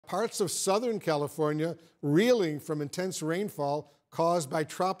parts of Southern California reeling from intense rainfall caused by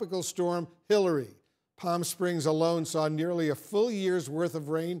Tropical Storm Hilary. Palm Springs alone saw nearly a full year's worth of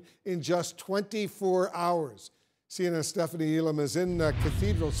rain in just 24 hours. CNN's Stephanie Elam is in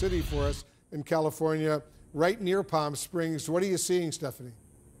Cathedral City for us in California, right near Palm Springs. What are you seeing, Stephanie?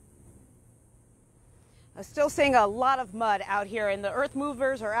 I'm still seeing a lot of mud out here, and the earth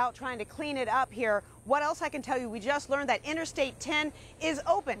movers are out trying to clean it up here. What else I can tell you, we just learned that Interstate 10 is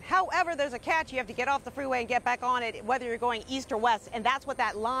open. However, there's a catch. You have to get off the freeway and get back on it, whether you're going east or west, and that's what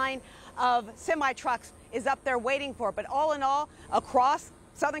that line of semi-trucks is up there waiting for. But all in all, across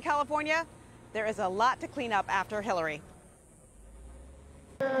Southern California, there is a lot to clean up after Hilary.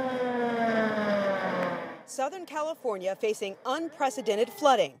 Southern California facing unprecedented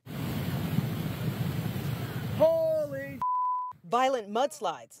flooding. Holy Violent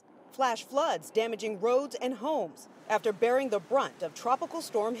mudslides, flash floods damaging roads and homes after bearing the brunt of Tropical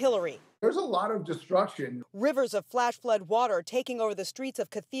Storm Hilary. There's a lot of destruction. Rivers of flash flood water taking over the streets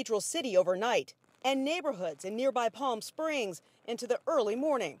of Cathedral City overnight and neighborhoods in nearby Palm Springs into the early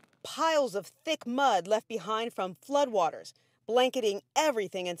morning. Piles of thick mud left behind from floodwaters, blanketing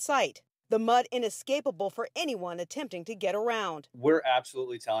everything in sight. The mud inescapable for anyone attempting to get around. We're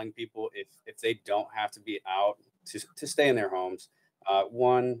absolutely telling people if they don't have to be out to stay in their homes.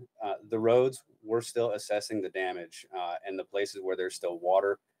 The roads, we're still assessing the damage and the places where there's still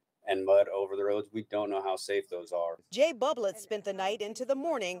water and mud over the roads. We don't know how safe those are. Jay Bublitz spent the night into the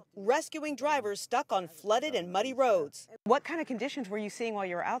morning rescuing drivers stuck on flooded and muddy roads. What kind of conditions were you seeing while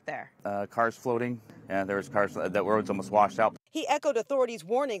you were out there? Cars floating, and there was cars, that roads almost washed out. He echoed authorities'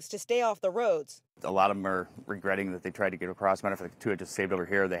 warnings to stay off the roads. A lot of them are regretting that they tried to get across. Matter of fact, the two had just saved over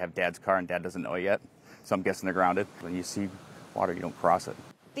here. They have Dad's car, and Dad doesn't know it yet. So I'm guessing they're grounded. When you see water, you don't cross it.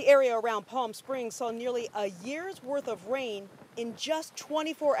 The area around Palm Springs saw nearly a year's worth of rain in just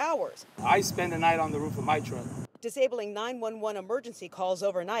 24 hours. I spent the night on the roof of my truck. Disabling 911 emergency calls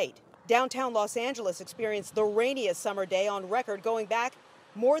overnight. Downtown Los Angeles experienced the rainiest summer day on record going back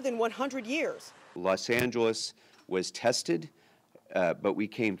more than 100 years. Los Angeles was tested, but we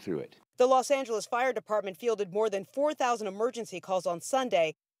came through it. The Los Angeles Fire Department fielded more than 4,000 emergency calls on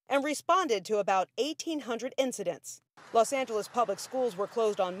Sunday and responded to about 1,800 incidents. Los Angeles public schools were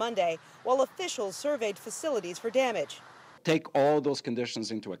closed on Monday while officials surveyed facilities for damage. Take all those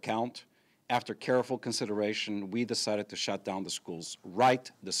conditions into account. After careful consideration, we decided to shut down the schools. Right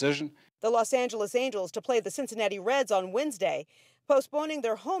decision. The Los Angeles Angels to play the Cincinnati Reds on Wednesday, postponing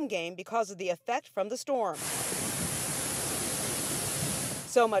their home game because of the effect from the storm.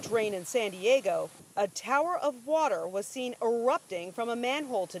 So much rain in San Diego, a tower of water was seen erupting from a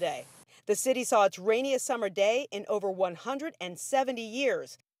manhole today. The city saw its rainiest summer day in over 170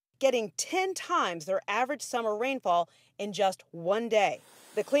 years, getting 10 times their average summer rainfall in just one day.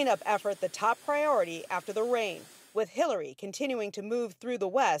 The cleanup effort the top priority after the rain. With Hilary continuing to move through the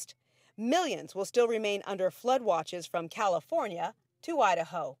west, millions will still remain under flood watches from California to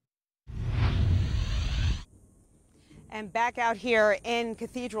Idaho. And back out here in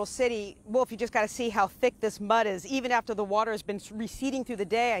Cathedral City, Wolf, you just got to see how thick this mud is. Even after the water has been receding through the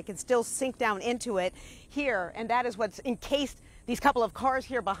day, I can still sink down into it here. And that is what's encased these couple of cars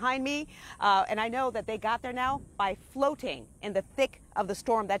here behind me. And I know that they got there now by floating in the thick of the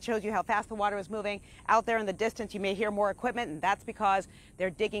storm. That shows you how fast the water is moving. Out there in the distance, you may hear more equipment, and that's because they're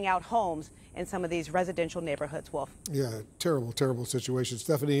digging out homes in some of these residential neighborhoods, Wolf. Yeah, terrible, terrible situation.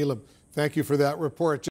 Stephanie Elam, thank you for that report.